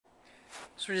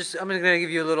I'm going to give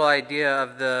you a little idea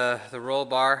of the roll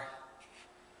bar.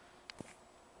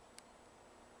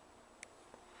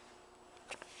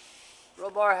 Roll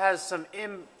bar has some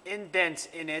indents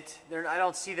in it. I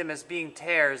don't see them as being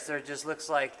tears. There just looks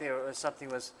like something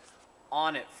was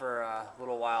on it for a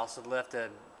little while, so it left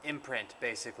an imprint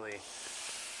basically.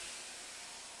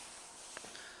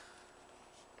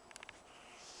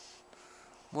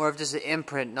 More of just an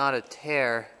imprint, not a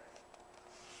tear.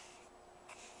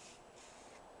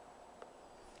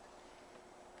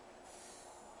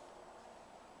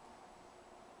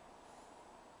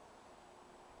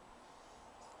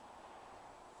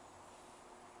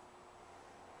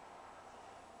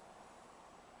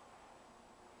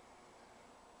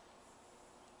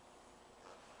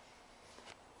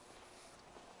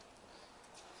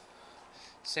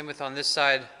 Same with on this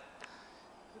side,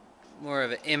 more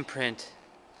of an imprint.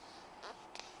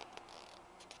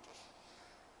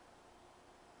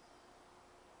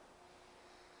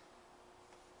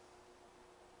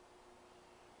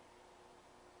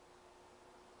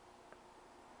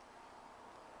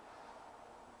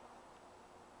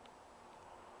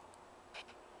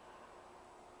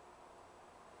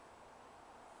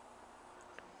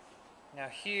 Now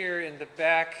here in the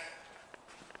back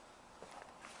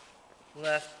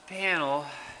left panel,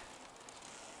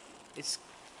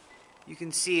 you can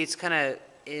see it's kind of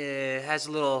has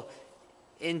a little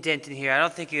indent in here. I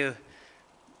don't think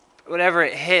whatever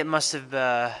it hit must have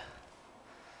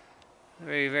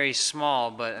very, very small,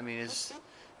 but I mean it's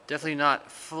definitely not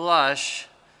flush.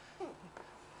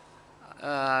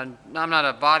 I'm not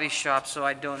a body shop, so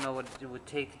I don't know what it would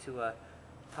take to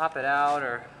pop it out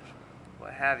or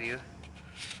what have you.